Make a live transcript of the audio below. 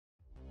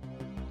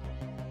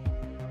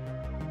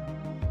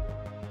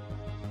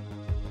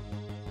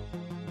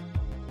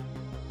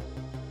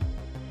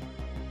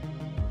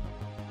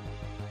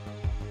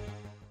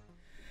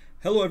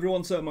Hello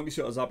everyone,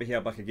 SirMonkeySuit Zabi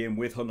here, back again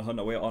with Hunter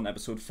Hunter. We're on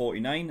episode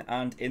 49,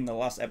 and in the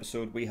last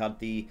episode we had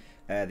the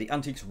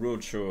Antiques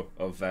Roadshow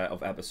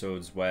of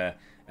episodes where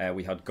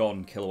we had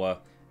Gon Killua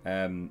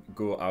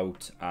go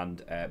out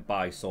and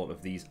buy sort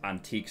of these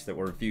antiques that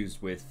were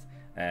infused with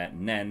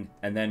Nen,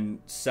 and then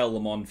sell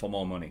them on for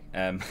more money.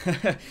 And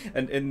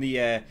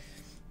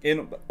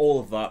in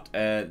all of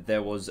that,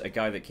 there was a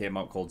guy that came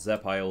out called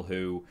Zepile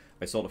who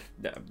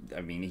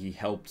he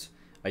helped,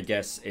 I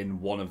guess,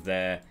 in one of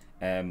their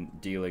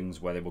dealings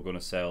where they were going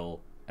to sell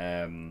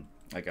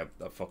like a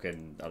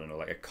fucking, I don't know,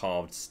 like a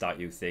carved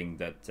statue thing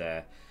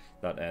that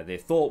they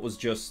thought was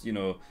just, you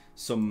know,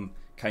 some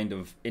kind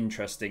of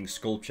interesting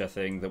sculpture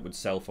thing that would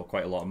sell for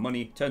quite a lot of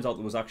money. Turns out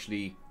there was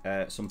actually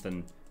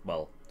something,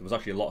 well, there was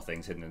actually a lot of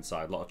things hidden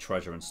inside, a lot of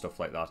treasure and stuff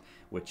like that,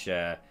 which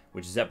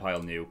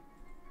Zepile knew.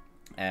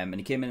 And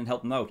he came in and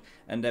helped them out,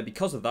 and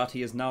because of that,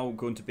 he is now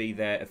going to be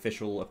their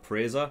official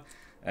appraiser,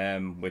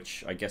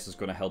 which I guess is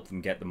going to help them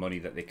get the money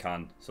that they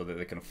can, so that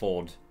they can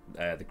afford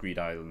the Greed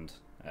Island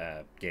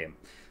game.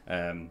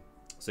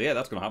 So yeah,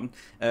 that's going to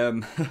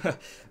happen.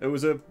 It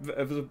was a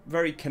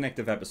very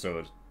connective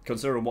episode,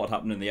 considering what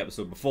happened in the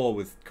episode before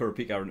with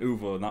Kurapika and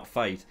Uvo and that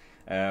fight.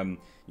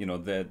 You know,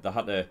 they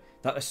had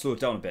to slow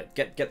it down a bit,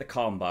 get the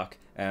calm back,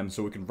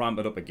 so we can ramp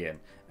it up again.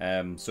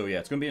 So yeah,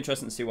 it's going to be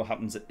interesting to see what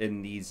happens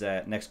in these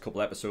next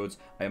couple episodes.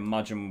 I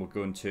imagine we're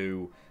going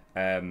to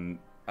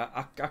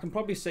I can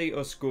probably see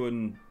us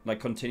going,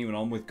 like, continuing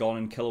on with Gon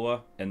and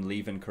Killua and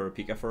leaving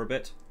Kurapika for a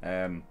bit,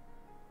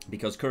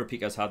 because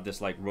Kurapika's had this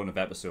like run of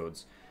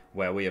episodes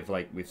where we've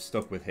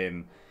stuck with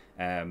him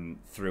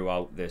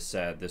throughout this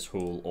this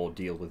whole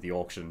ordeal with the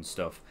auction and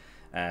stuff.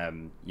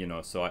 You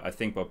know, so I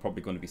think we're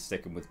probably going to be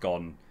sticking with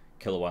Gon,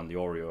 Killua, and the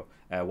Oreo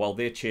while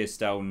they chase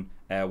down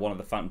one of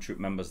the Phantom Troop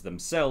members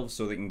themselves,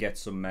 so they can get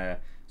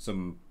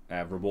some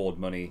reward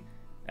money.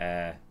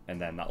 And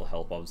then that'll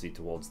help obviously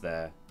towards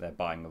their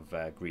buying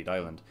of Greed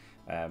Island.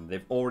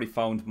 They've already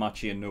found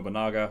Machi and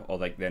Nobunaga, or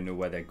like they know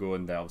where they're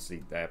going.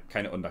 They're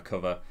kind of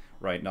undercover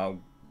right now,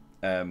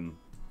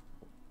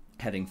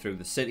 heading through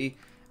the city.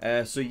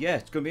 So yeah,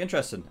 it's going to be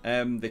interesting.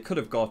 They could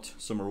have got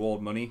some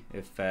reward money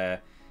if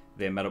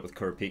they met up with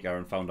Kurapika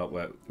and found out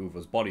where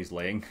Uvo's body's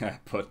laying,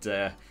 but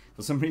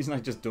for some reason I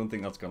just don't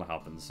think that's going to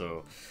happen,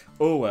 so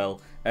oh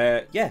well.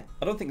 Yeah,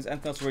 I don't think there's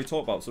anything else to really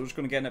talk about, so we're just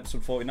going to get in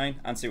episode 49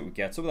 and see what we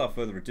get. So without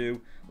further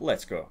ado,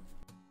 let's go.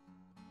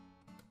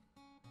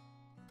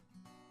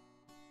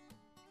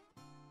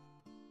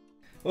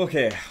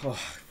 Okay, oh,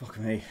 fuck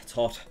me, it's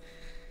hot.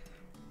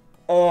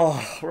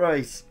 Oh,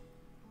 right.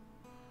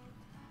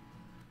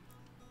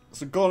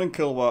 So Gon and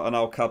Killua are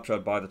now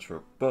captured by the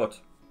troop, but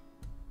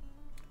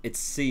it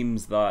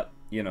seems that,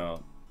 you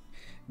know,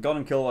 Gon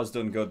and Killua's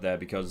done good there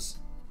because,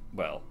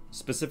 well,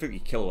 specifically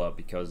Killua,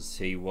 because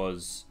he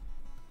was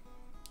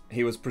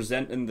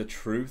presenting the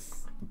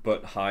truth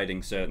but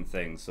hiding certain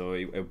things. So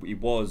he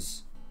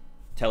was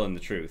telling the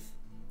truth.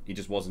 He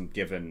just wasn't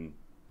given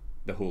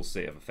the whole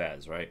state of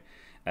affairs, right?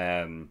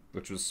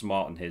 Which was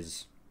smart on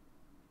his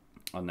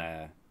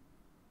there.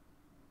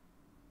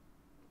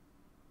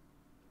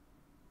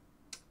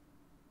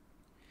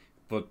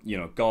 But, you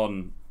know,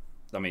 Gon,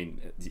 I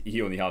mean,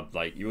 he only had,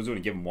 like, he was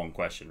only given one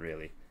question,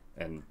 really.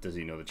 And does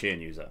he know the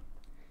chain user?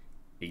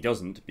 He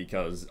doesn't,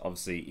 because,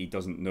 obviously, he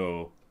doesn't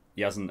know,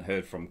 he hasn't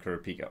heard from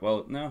Kurapika.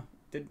 Well, no,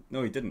 he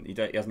didn't. He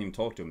hasn't even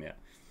talked to him yet.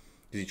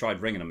 Because he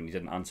tried ringing him and he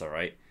didn't answer,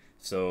 right?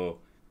 So,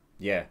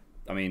 yeah,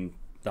 I mean,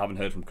 they haven't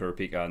heard from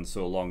Kurapika in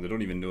so long, they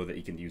don't even know that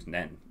he can use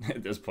Nen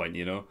at this point,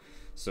 you know?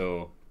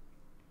 So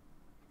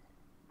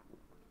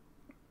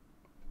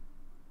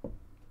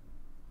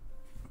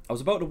I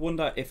was about to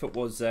wonder if it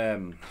was,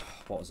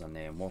 what was her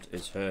name? What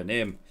is her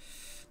name?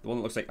 The one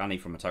that looks like Annie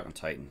from Attack on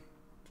Titan.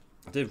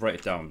 I did write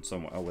it down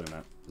somewhere. Oh, wait a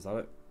minute. Is that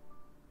it?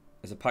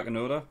 Is it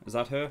Pakanoda? Is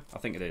that her? I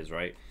think it is,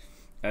 right?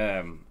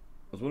 I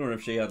was wondering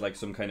if she had, like,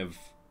 some kind of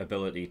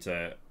ability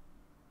to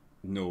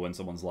know when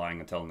someone's lying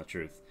and telling the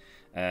truth.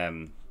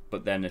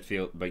 But then it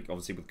feels, like,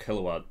 obviously with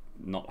Killua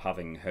not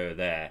having her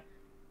there,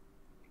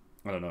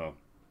 I don't know.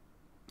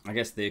 I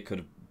guess they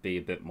could be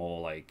a bit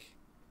more, like,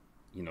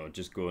 you know,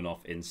 just going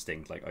off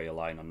instinct, like, are you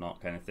lying or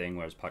not kind of thing,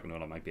 whereas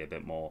Pakanoda might be a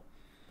bit more,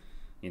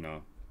 you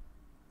know,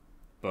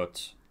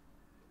 but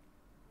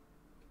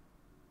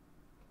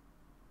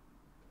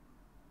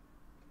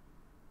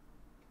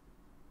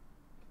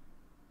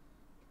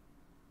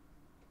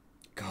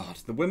God,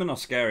 the women are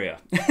scarier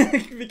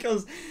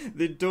because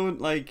they don't,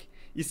 like,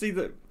 you see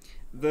the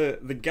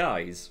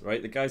guys,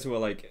 right, the guys who are,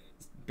 like,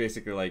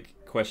 basically, like,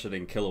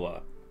 questioning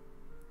Killua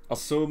are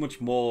so much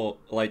more,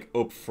 like,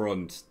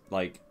 upfront,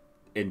 like,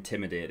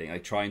 intimidating,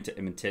 like trying to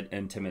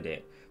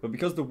intimidate, but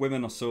because the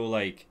women are so,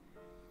 like,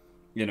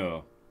 you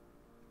know,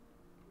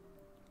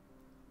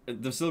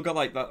 they've still got,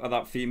 like,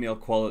 that female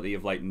quality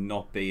of, like,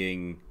 not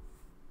being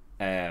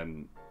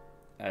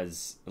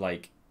as,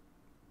 like,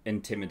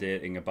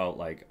 intimidating about,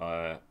 like,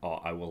 oh,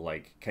 I will,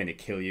 like, kind of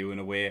kill you in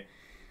a way.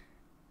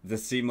 They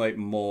seem like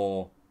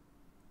more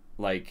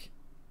like,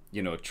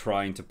 you know,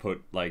 trying to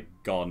put, like,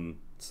 Gon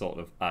sort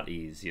of at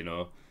ease, you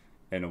know.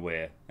 in a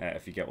way,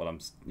 if you get what I'm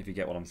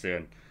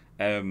saying.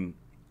 Well,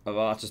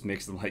 that just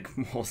makes them like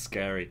more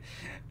scary.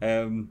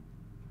 But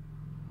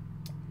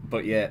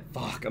yeah,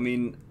 fuck. I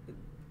mean,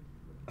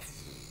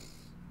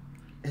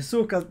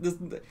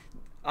 Hisoka.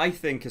 I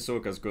think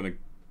Hisoka's gonna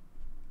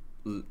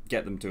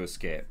get them to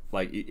escape.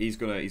 Like he's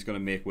gonna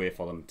make way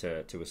for them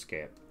to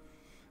escape.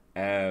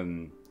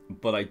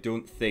 But I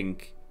don't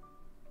think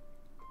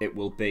it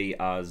will be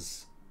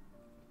as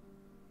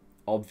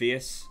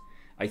obvious.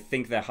 I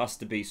think there has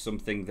to be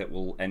something that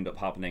will end up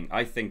happening.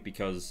 I think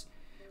because,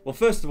 well,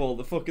 first of all,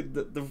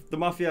 the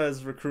mafia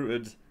has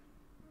recruited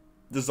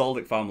the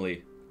Zoldyck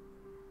family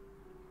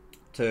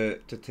to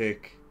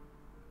take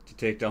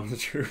down the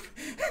troop.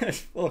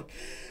 Fuck.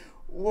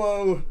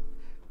 Whoa.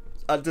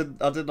 I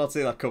did not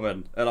see that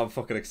coming, and I'm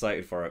fucking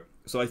excited for it.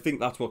 So I think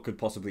that's what could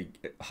possibly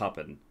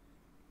happen.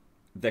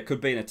 There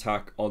could be an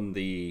attack on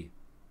the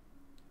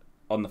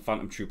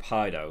Phantom Troop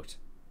hideout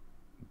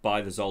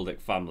by the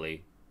Zoldyck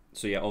family.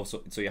 So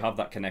you have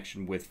that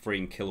connection with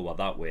freeing Killua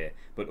that way,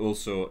 but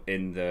also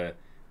in the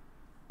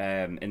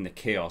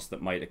chaos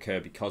that might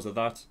occur because of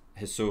that,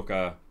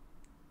 Hisoka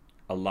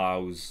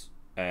allows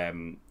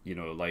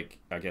like,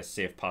 I guess,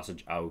 safe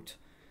passage out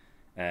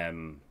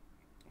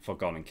for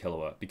Gon and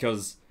Killua.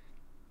 Because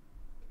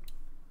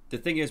the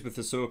thing is with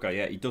Hisoka,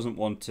 yeah, he doesn't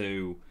want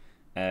to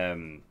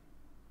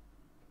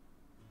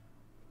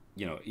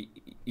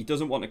he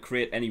doesn't want to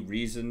create any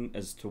reason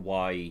as to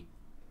why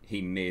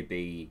he may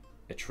be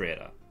a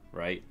traitor,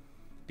 right?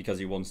 Because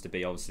he wants to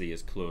be obviously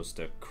as close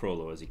to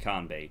Crollo as he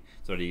can be,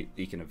 so that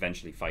he can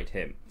eventually fight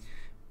him.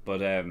 But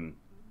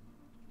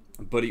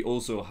he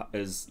also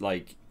is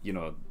like,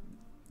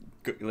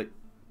 like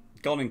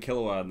Gon and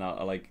Killua and that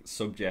are like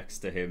subjects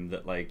to him,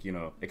 that like,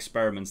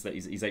 experiments that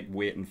he's like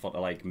waiting for to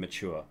like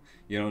mature.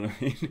 You know what I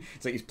mean?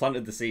 It's like he's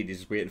planted the seed, he's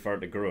just waiting for it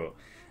to grow.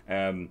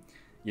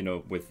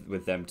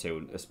 With them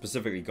two,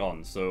 specifically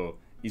Gon. So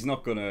he's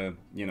not gonna,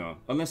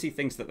 unless he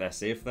thinks that they're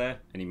safe there,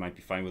 and he might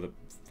be fine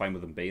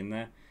with them being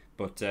there.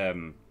 But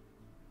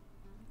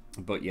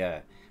yeah,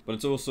 but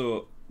it's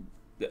also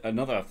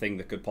another thing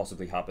that could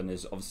possibly happen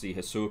is obviously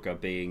Hisoka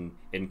being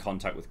in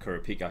contact with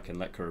Kurapika can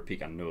let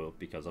Kurapika know,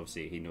 because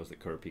obviously he knows that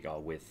Kurapika are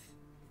with,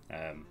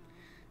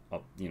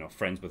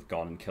 friends with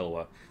Gon and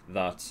Killua,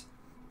 that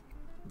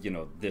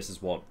this is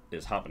what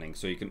is happening.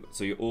 So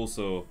you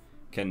also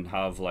can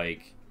have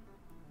like.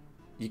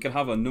 You can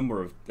have a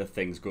number of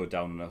things go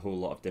down in a whole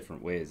lot of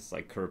different ways.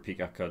 Like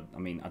Kurapika could, I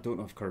mean, I don't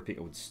know if Kurapika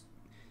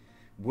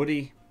would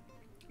he?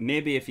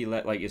 Maybe if he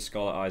let like his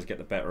Scarlet Eyes get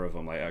the better of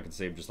him, like I could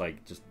see him just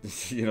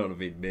you know what I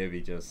mean?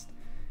 Maybe just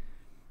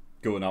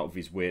going out of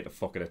his way to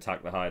fucking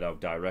attack the hideout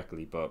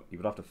directly. But he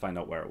would have to find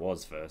out where it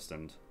was first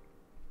and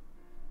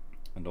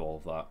all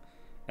of that.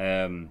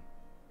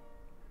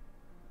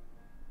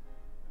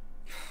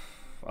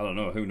 I don't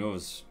know. Who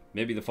knows?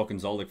 Maybe the fucking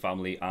Zoldyck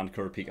family and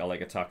Kurapika like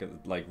attack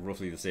at like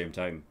roughly the same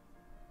time,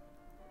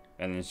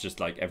 and it's just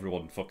like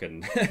everyone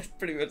fucking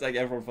pretty much like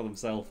everyone for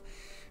themselves.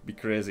 Be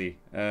crazy.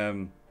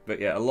 But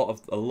yeah, a lot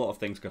of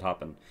things could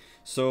happen.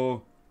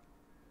 So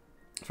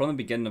from the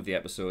beginning of the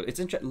episode, it's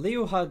interesting.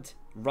 Leo had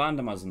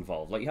randomers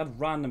involved. Like he had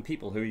random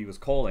people who he was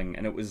calling,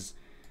 and it was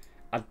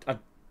I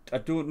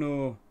don't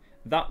know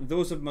that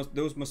those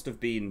must have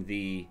been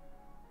the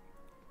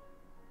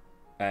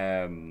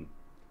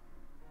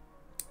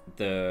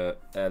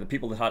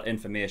people that had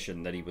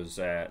information that he was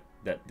that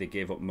they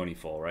gave up money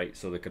for, right?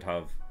 So they could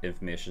have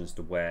information as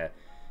to where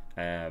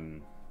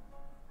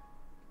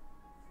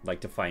like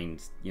to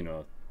find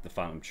the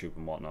Phantom Troop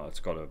and whatnot. It's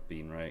got to have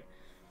been, right?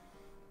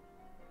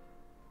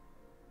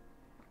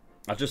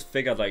 I just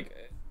figured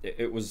like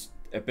it was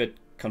a bit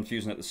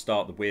confusing at the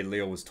start, the way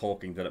Leo was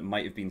talking, that it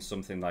might have been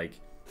something like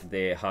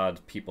they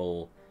had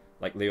people,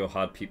 like Leo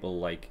had people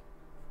like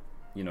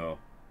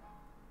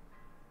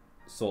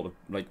sort of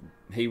like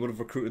he would have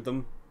recruited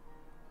them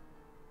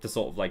to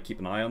sort of like keep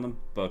an eye on them,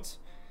 but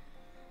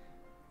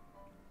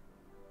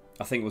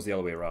I think it was the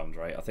other way around,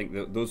 right? I think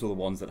those were the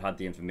ones that had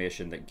the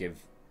information that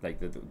give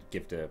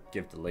to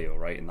Leo,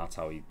 right? And that's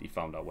how he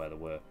found out where they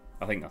were.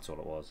 I think that's what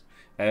it was.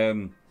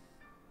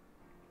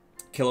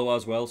 Killua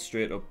as well,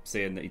 straight up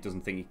saying that he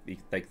doesn't think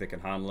they can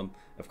handle him.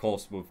 Of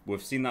course,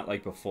 we've seen that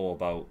like before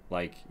about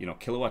like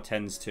Killua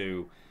tends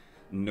to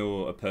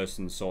know a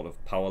person's sort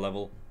of power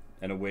level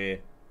in a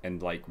way,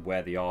 and like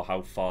where they are,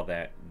 how far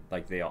they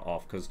are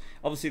off, because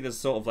obviously there's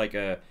sort of like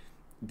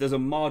there's a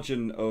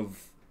margin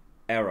of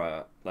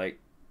error, like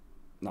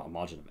not a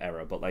margin of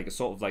error, but like a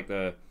sort of like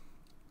there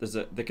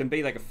can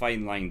be like a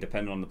fine line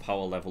depending on the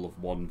power level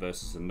of one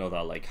versus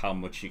another, like how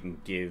much you can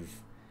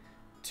give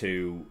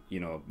to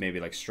maybe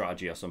like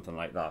strategy or something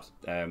like that.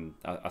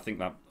 I think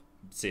that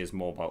says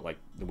more about like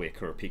the way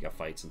Kurapika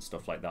fights and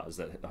stuff like that, is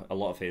that a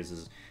lot of his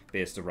is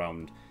based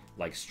around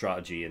like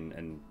strategy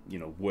and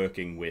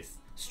working with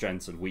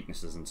strengths and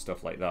weaknesses and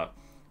stuff like that,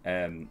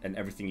 and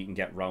everything you can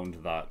get round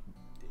that,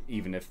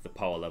 even if the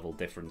power level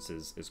difference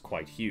is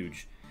quite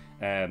huge.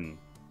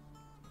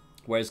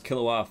 Whereas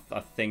Killua, I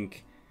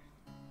think,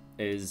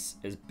 is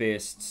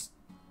based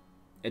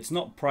it's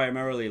not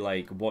primarily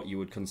like what you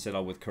would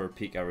consider with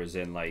Kurapika, as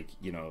in like,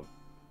 you know,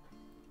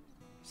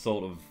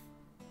 sort of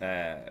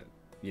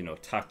you know,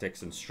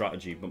 tactics and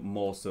strategy, but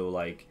more so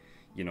like,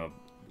 you know,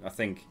 I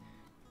think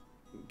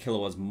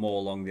Killua's more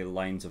along the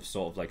lines of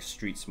sort of like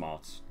street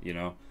smarts, you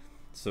know,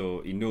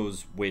 so he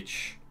knows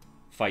which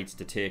fights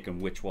to take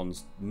and which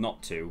ones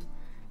not to,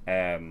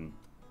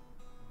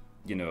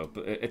 you know.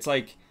 But it's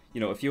like,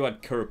 you know, if you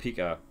had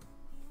Kurapika,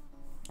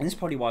 and this is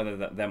probably why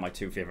they're my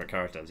two favorite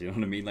characters, you know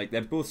what I mean? Like,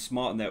 they're both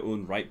smart in their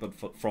own right, but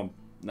from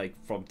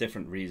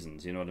different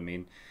reasons, you know what I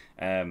mean?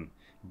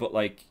 But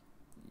like,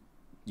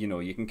 you know,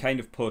 you can kind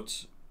of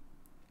put,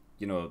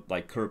 you know,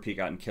 like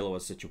Kurapika and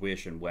Killua's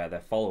situation where they're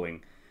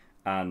following,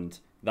 and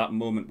that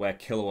moment where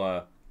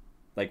Killua,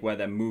 like where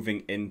they're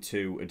moving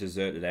into a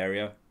deserted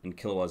area, and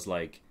Killua's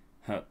like,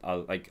 huh,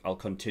 I'll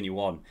continue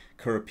on.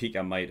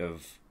 Kurapika might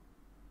have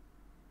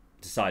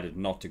decided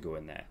not to go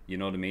in there. You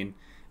know what I mean?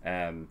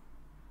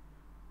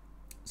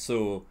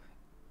 So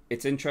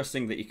it's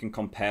interesting that you can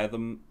compare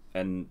them,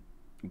 and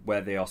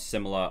where they are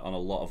similar on a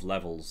lot of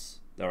levels,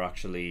 they're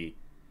actually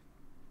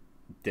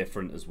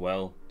different as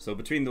well. So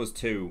between those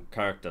two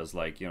characters,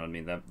 like, you know what I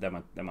mean, they're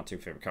my two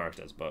favorite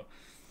characters. But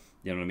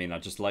you know what I mean, I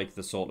just like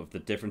the sort of the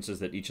differences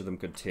that each of them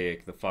could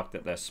take, the fact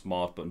that they're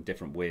smart but in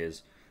different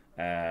ways.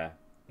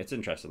 It's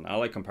interesting. I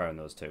like comparing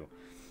those two.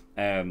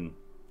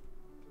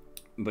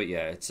 But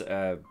yeah,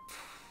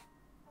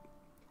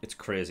 it's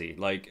crazy.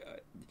 Like,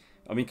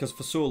 I mean, because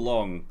for so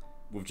long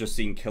we've just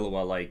seen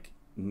Killua like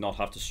not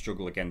have to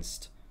struggle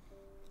against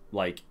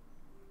like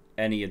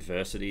any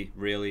adversity,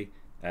 really.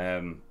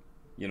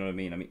 You know what I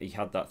mean? I mean, he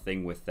had that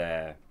thing with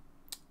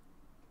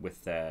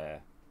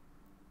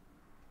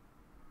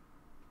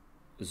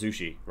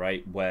Zushi,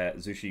 right, where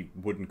Zushi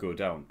wouldn't go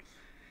down.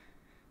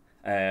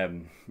 You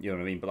know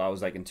what I mean? But that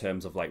was like in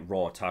terms of like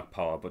raw attack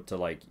power. But to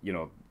like, you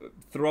know,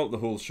 throughout the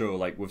whole show,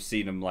 like we've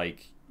seen him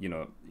like, you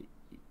know,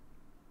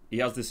 he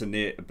has this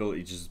innate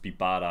ability to just be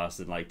badass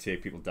and like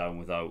take people down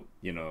without,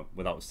 you know,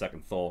 without a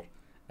second thought.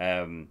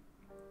 And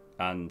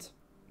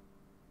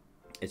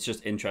it's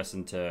just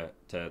interesting to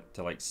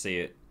like see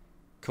it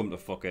come to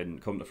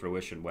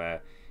fruition,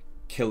 where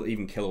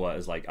even Killua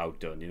is like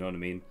outdone. You know what I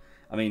mean?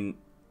 I mean,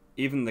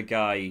 even the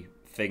guy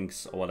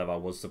Finks or whatever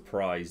was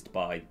surprised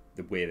by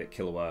the way that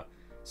Killua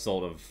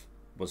sort of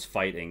was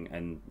fighting,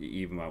 and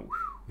even went,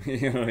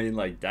 you know what I mean?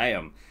 Like,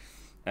 damn.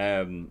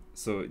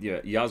 So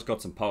yeah, he has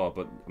got some power,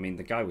 but I mean,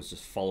 the guy was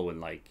just following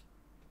like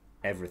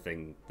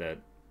everything that,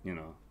 you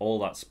know, all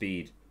that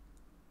speed.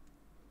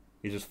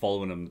 He's just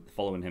following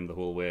him the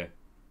whole way.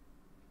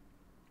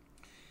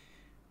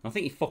 I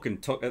think he fucking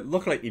took. It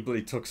looked like he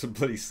bloody took some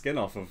bloody skin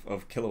off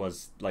of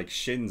Killua's like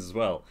shins as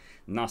well.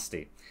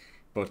 Nasty.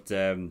 But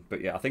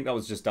yeah, I think that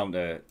was just down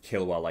to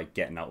Killua like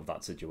getting out of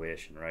that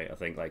situation, right? I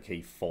think like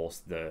he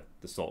forced the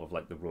sort of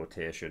like the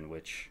rotation,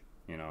 which,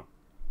 you know,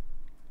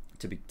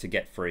 to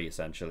get free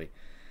essentially.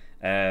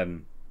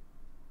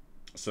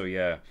 So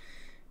yeah,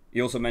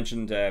 he also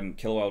mentioned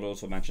Killua had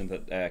also mentioned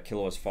that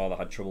Killua's father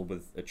had trouble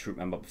with a troop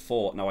member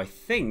before. Now I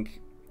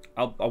think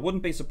I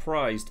wouldn't be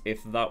surprised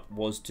if that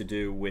was to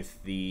do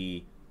with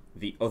the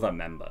other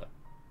member,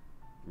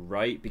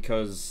 right?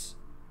 Because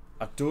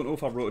I don't know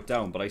if I wrote it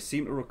down, but I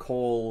seem to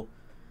recall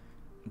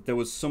there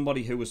was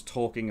somebody who was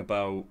talking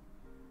about,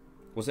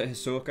 was it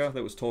Hisoka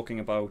that was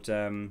talking about,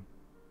 yeah,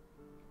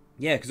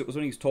 because it was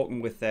when he was talking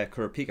with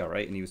Kurapika,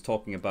 right? And he was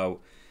talking about,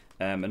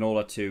 in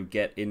order to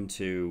get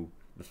into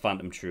the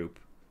Phantom Troop,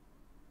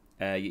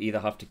 you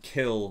either have to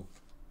kill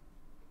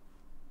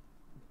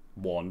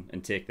one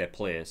and take their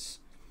place,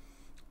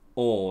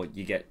 or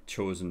you get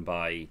chosen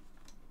by,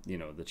 you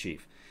know, the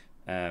chief,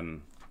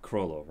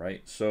 Crollo,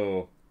 right?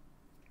 So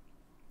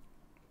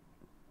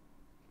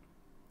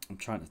I'm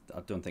trying to.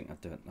 I don't think I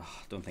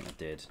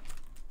did.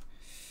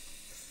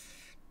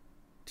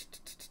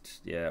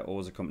 Yeah,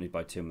 always accompanied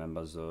by two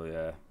members. So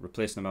yeah,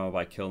 replacing a member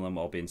by killing them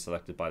or being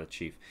selected by the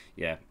chief.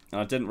 Yeah, and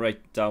I didn't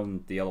write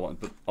down the other one,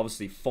 but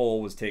obviously 4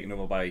 was taken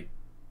over by,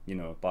 you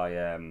know, by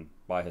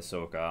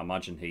Hisoka. I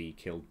imagine he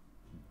killed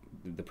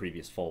the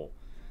previous 4,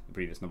 the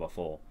previous number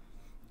 4,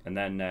 and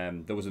then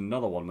there was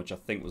another one which I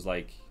think was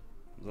like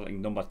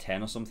number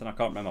 10 or something. I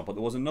can't remember, but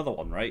there was another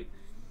one, right,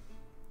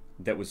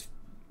 that was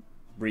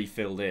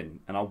refilled in,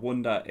 and I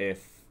wonder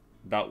if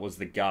that was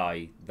the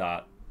guy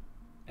that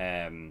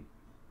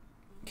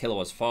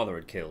Killua's father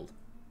had killed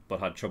but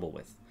had trouble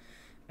with.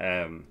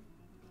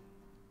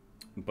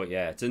 But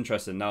yeah, it's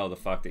interesting now, the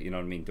fact that, you know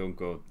what I mean, don't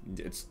go,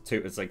 it's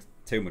like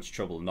too much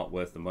trouble, not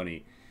worth the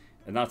money.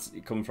 And that's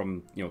coming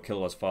from, you know,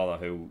 Killua's father,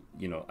 who,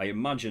 you know, I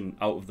imagine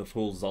out of the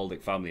whole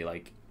Zoldyck family,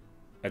 like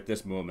at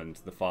this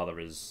moment the father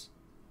is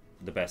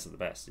the best of the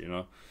best, you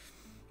know.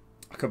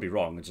 I could be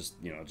wrong, it's just,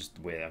 you know, just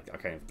the way I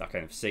kind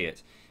of see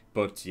it.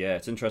 But yeah,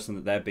 it's interesting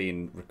that they're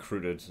being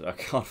recruited. I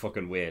can't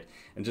fucking wait.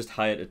 And just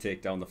hired to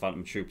take down the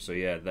Phantom Troop. So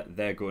yeah,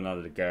 they're going at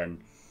it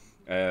again.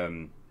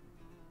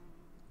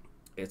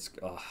 It's,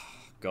 oh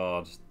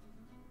god,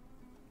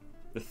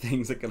 the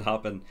things that can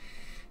happen.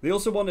 They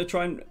also want to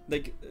try and,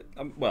 like,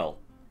 well,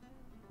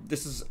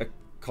 this is a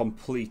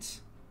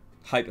complete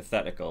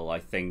hypothetical, I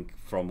think,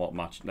 from what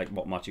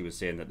Machi was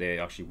saying, that they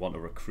actually want to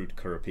recruit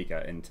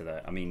Kurapika into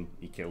that. I mean,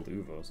 he killed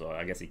Uvo, so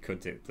I guess he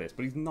could take the place,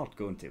 but he's not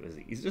going to, is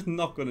he? He's just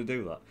not going to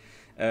do that.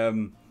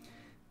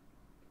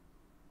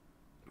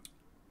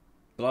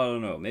 But I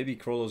don't know. Maybe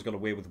Chrollo's got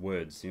away with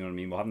words. You know what I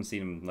mean? We haven't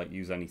seen him like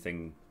use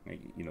anything,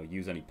 like, you know,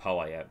 use any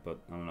power yet. But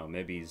I don't know.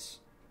 Maybe he's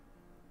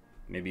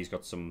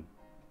got some.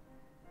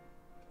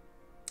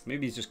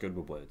 Maybe he's just good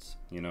with words.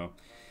 You know.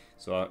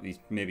 So he's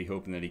maybe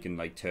hoping that he can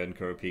like turn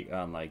Kurapika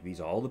and like these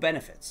are all the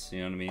benefits. You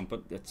know what I mean?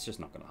 But it's just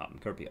not going to happen.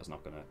 Kurapika's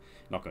not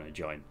going to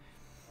join.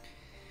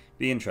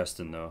 Be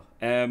interesting though.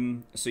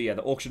 So yeah,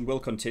 the auction will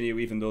continue,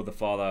 even though the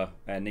father,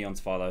 Neon's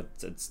father,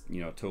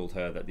 told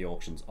her that the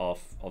auction's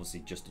off,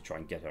 obviously just to try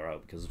and get her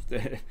out. Because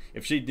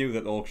if she knew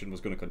that the auction was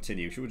going to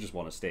continue, she would just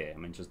want to stay. I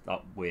mean, just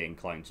that way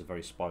inclined, so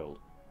very spoiled.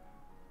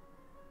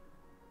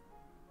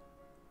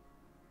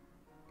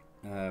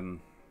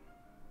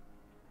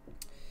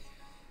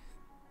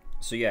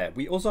 So yeah,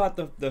 we also had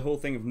the whole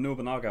thing of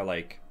Nobunaga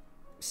like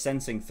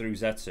sensing through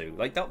Zetsu.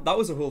 Like that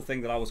was the whole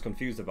thing that I was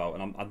confused about,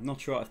 and I'm not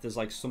sure if there's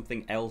like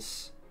something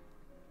else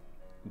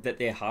that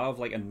they have,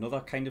 like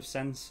another kind of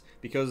sense,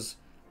 because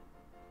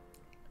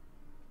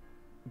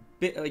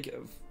like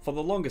for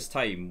the longest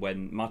time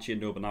when Machi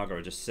and Nobunaga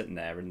are just sitting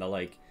there and they're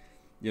like,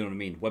 you know what I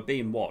mean, we're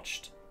being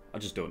watched, I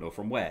just don't know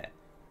from where.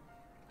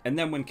 And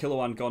then when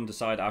Killua and Gon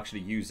decide to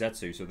actually use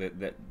Zetsu so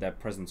that their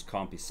presence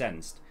can't be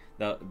sensed,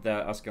 they're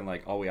asking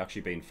like, are we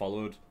actually being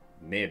followed?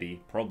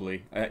 Maybe,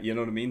 probably, you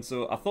know what I mean?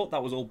 So I thought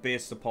that was all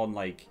based upon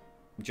like,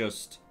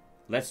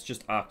 let's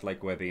just act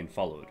like we're being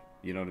followed,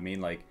 you know what I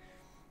mean? Like,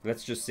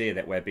 let's just say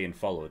that we're being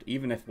followed.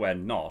 Even if we're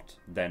not,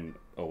 then,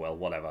 oh well,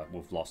 whatever,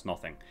 we've lost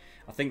nothing.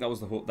 I think that was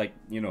the whole, like,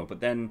 you know,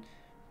 but then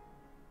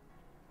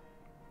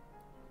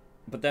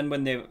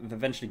when they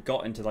eventually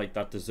got into like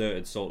that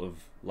deserted sort of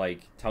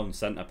like town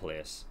center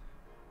place,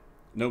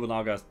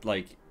 Nobunaga,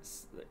 like,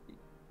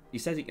 he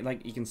says he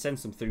can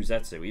sense them through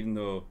Zetsu, even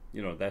though,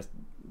 you know,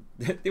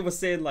 they were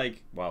saying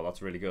like, wow,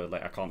 that's really good,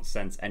 like I can't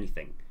sense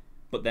anything,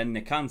 but then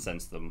they can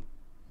sense them,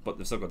 but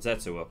they've still got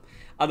Zetsu up.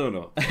 I don't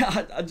know.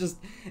 I just,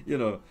 you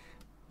know.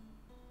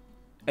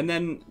 And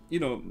then, you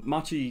know,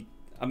 Machi,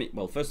 I mean,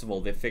 well, first of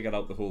all, they figured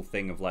out the whole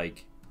thing of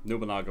like,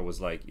 Nobunaga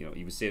was like, you know,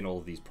 he was saying all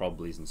of these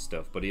probablys and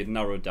stuff, but he had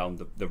narrowed down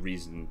the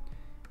reason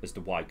as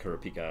to why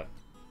Kurapika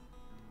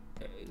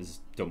has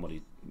done what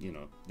he, you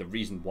know, the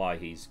reason why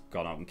he's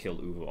gone out and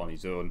killed Uvo on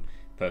his own,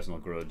 personal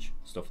grudge,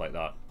 stuff like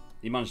that.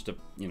 He managed to,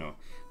 you know,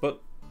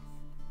 but,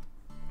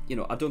 you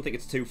know, I don't think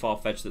it's too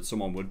far-fetched that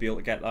someone would be able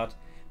to get that,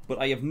 but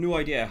I have no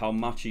idea how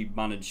Machi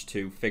managed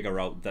to figure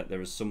out that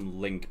there is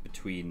some link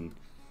between,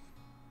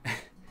 I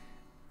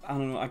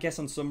don't know, I guess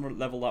on some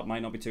level that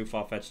might not be too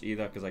far-fetched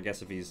either, because I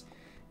guess if he's,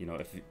 you know,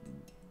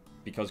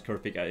 because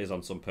Kurapika is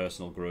on some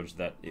personal grudge,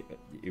 that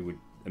it would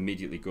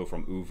immediately go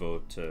from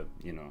Uvo to,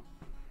 you know.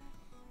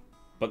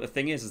 But the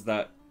thing is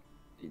that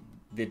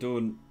they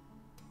don't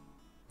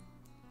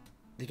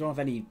have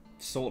any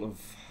sort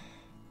of,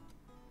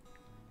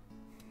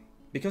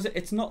 because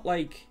it's not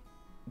like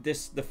the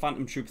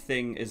Phantom Troop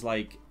thing is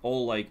like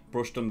all like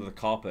brushed under the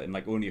carpet and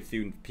like only a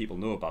few people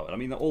know about it. I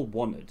mean, they're all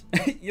wanted.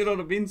 You know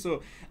what I mean?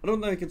 So I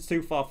don't think it's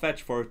too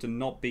far-fetched for it to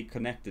not be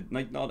connected.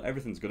 Like, not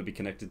everything's going to be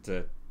connected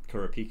to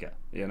Kurapika,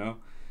 you know?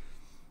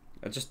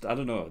 I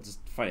don't know, I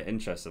just find it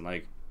interesting.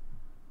 Like,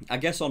 I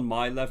guess on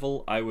my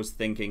level, I was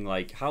thinking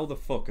like, how the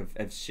fuck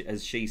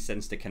has she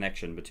sensed a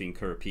connection between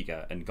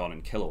Kurapika and Gon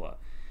and Killua?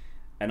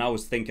 And I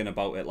was thinking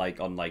about it like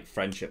on like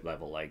friendship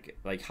level,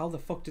 like how the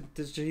fuck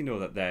does she know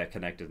that they're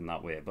connected in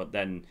that way? But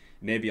then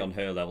maybe on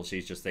her level,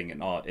 she's just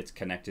thinking, oh, it's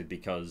connected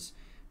because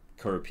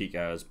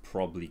Kurapika has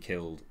probably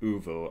killed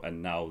Uvo,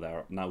 and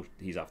now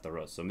he's after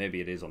us. So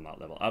maybe it is on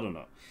that level. I don't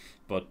know,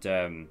 but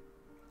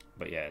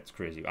yeah, it's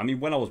crazy. I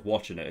mean, when I was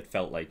watching it, it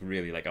felt like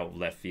really like out of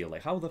left field.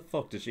 Like, how the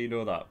fuck does she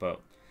know that?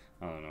 But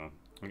I don't know.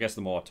 I guess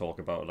the more I talk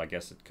about it, I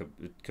guess it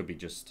could be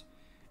just.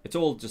 It's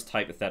all just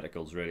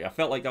hypotheticals, really. I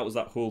felt like that was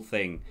that whole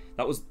thing.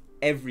 That was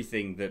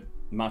everything that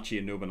Machi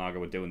and Nobunaga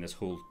were doing this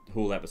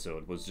whole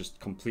episode, was just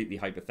completely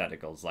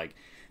hypotheticals. Like,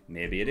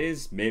 maybe it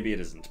is, maybe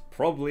it isn't.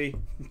 Probably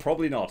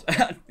not.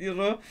 You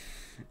know?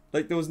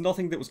 Like, there was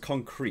nothing that was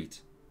concrete.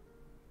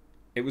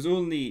 It was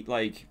only,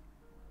 like...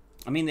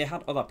 I mean, they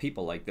had other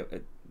people, like...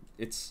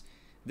 This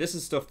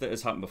is stuff that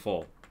has happened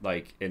before.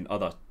 Like, in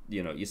other...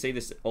 You know, you see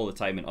this all the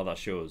time in other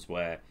shows,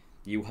 where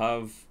you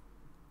have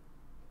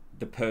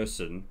the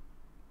person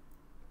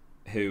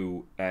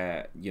who,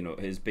 you know,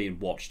 is being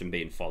watched and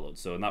being followed.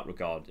 So in that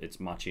regard, it's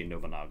Machi and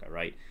Nobunaga,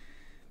 right?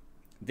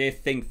 They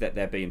think that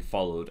they're being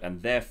followed,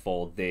 and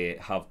therefore they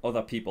have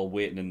other people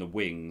waiting in the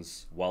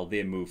wings while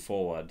they move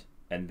forward.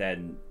 And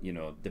then, you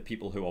know, the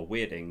people who are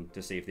waiting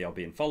to see if they are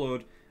being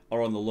followed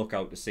are on the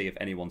lookout to see if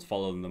anyone's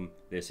following them.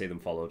 They see them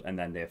followed, and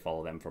then they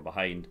follow them from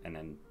behind, and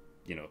then,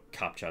 you know,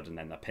 captured, and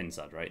then they're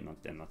pincered, right?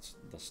 And that's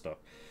the stuff.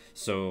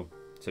 So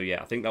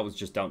yeah, I think that was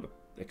just down to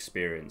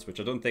experience, which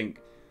I don't think...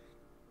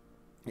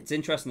 It's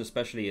interesting,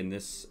 especially in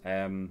this,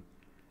 and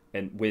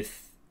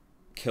with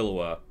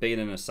Killua being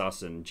an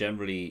assassin.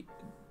 Generally,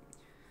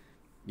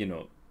 you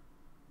know,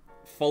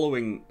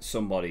 following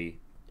somebody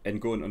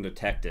and going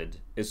undetected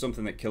is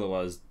something that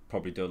Killua has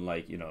probably done,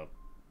 like, you know,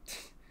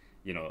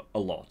 a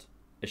lot,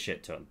 a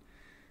shit ton.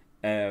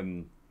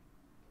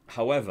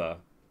 However,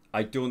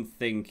 I don't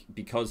think,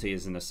 because he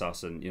is an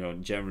assassin, you know,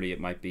 generally it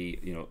might be,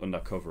 you know, under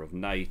cover of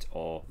night,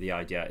 or the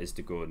idea is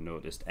to go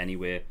unnoticed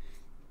anyway,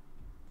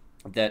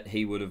 that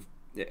he would have,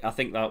 I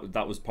think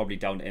that was probably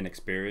down to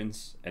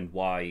inexperience, and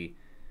why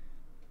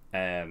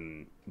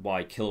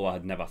Killua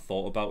had never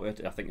thought about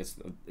it. I think it's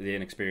the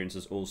inexperience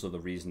is also the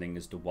reasoning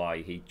as to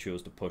why he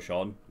chose to push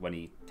on when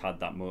he had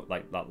that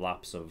that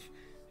lapse of,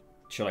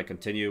 should I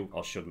continue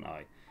or shouldn't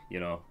I, you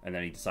know, and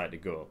then he decided to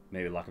go.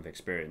 Maybe lack of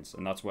experience,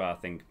 and that's where I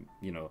think,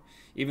 you know,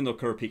 even though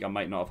Kurapika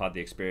might not have had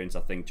the experience,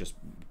 I think just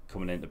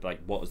coming into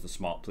like, what was the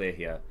smart play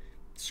here?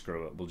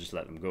 Screw it, we'll just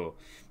let them go.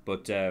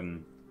 But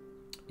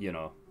you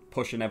know,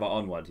 pushing ever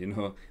onward, you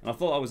know. And I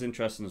thought that was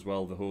interesting as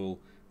well, the whole,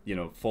 you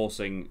know,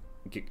 forcing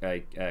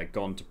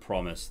Gon to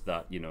promise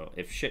that, you know,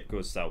 if shit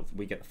goes south,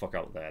 we get the fuck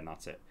out there and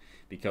that's it.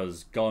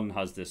 Because Gon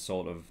has this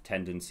sort of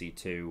tendency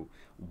to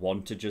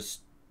want to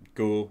just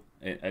go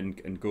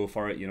and go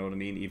for it, you know what I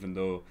mean? Even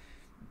though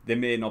there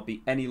may not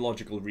be any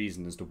logical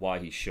reason as to why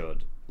he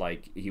should.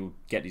 Like, he would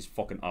get his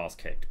fucking ass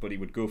kicked, but he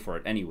would go for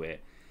it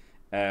anyway.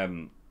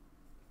 And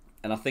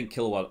I think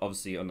Killua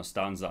obviously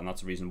understands that, and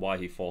that's the reason why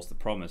he forced the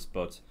promise.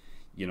 But,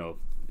 you know,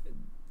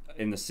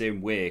 in the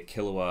same way,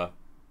 Killua,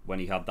 when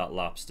he had that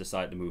lapse,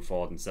 decided to move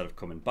forward instead of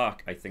coming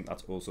back. I think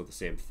that's also the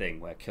same thing,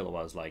 where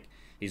Killua's like,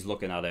 he's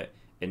looking at it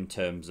in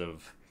terms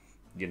of,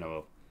 you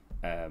know,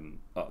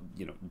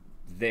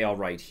 they are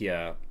right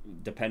here,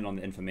 depending on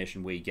the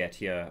information we get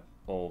here,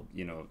 or,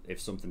 you know,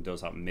 if something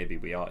does happen, maybe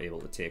we are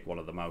able to take one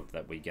of them out,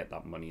 that we get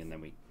that money, and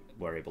then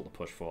we're able to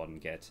push forward and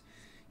get,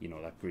 you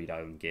know, that Greed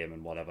Island game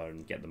and whatever,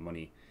 and get the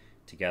money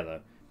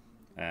together.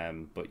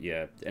 But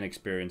yeah,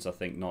 inexperience, I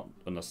think, not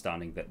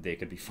understanding that they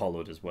could be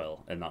followed as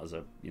well, and that is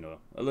a, you know,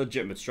 a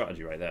legitimate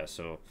strategy right there.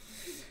 So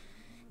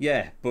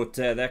yeah, but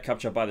they're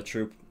captured by the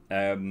troop,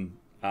 and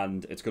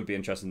it's going to be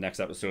interesting next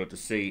episode to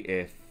see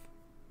if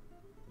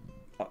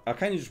I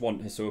kind of just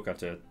want Hisoka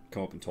to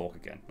come up and talk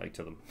again, like,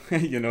 to them,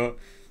 you know,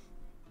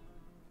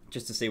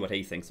 just to see what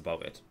he thinks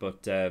about it.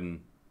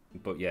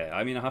 But yeah,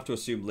 I mean, I have to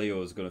assume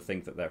Leo is going to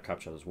think that they're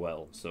captured as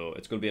well. So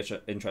it's going to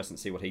be interesting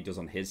to see what he does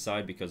on his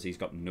side, because he's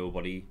got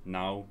nobody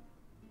now.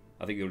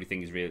 I think the only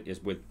thing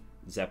is with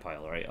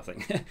Zepile, right? I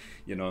think,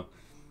 you know,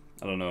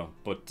 I don't know.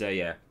 But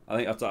yeah, I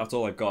think that's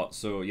all I've got.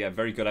 So yeah,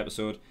 very good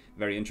episode,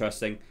 very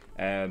interesting.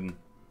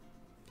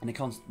 And I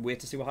can't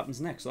wait to see what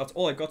happens next. So that's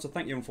all I've got, so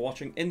thank you for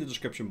watching. In the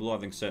description below, I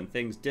think certain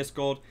things.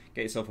 Discord,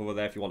 get yourself over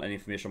there if you want any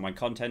information on my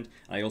content.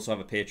 And I also have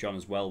a Patreon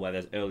as well, where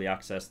there's early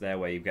access there,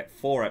 where you get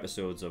 4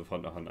 episodes of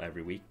Hunter x Hunter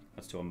every week.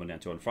 That's 2 on Monday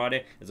and 2 on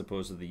Friday, as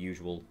opposed to the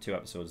usual 2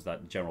 episodes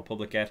that the general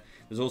public get.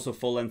 There's also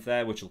full length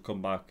there, which will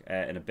come back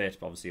in a bit.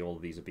 But obviously, all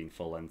of these have been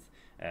full length.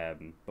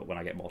 But when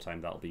I get more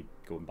time, that'll be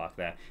going back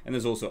there. And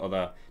there's also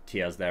other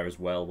tiers there as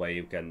well, where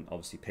you can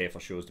obviously pay for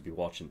shows to be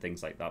watching,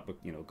 things like that. But,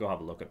 you know, go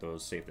have a look at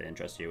those, see if they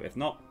interest you. If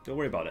not, don't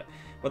worry about it.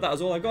 But that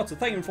is all I got, so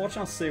thank you for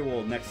watching. I'll see you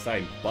all next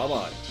time. Bye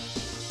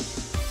bye.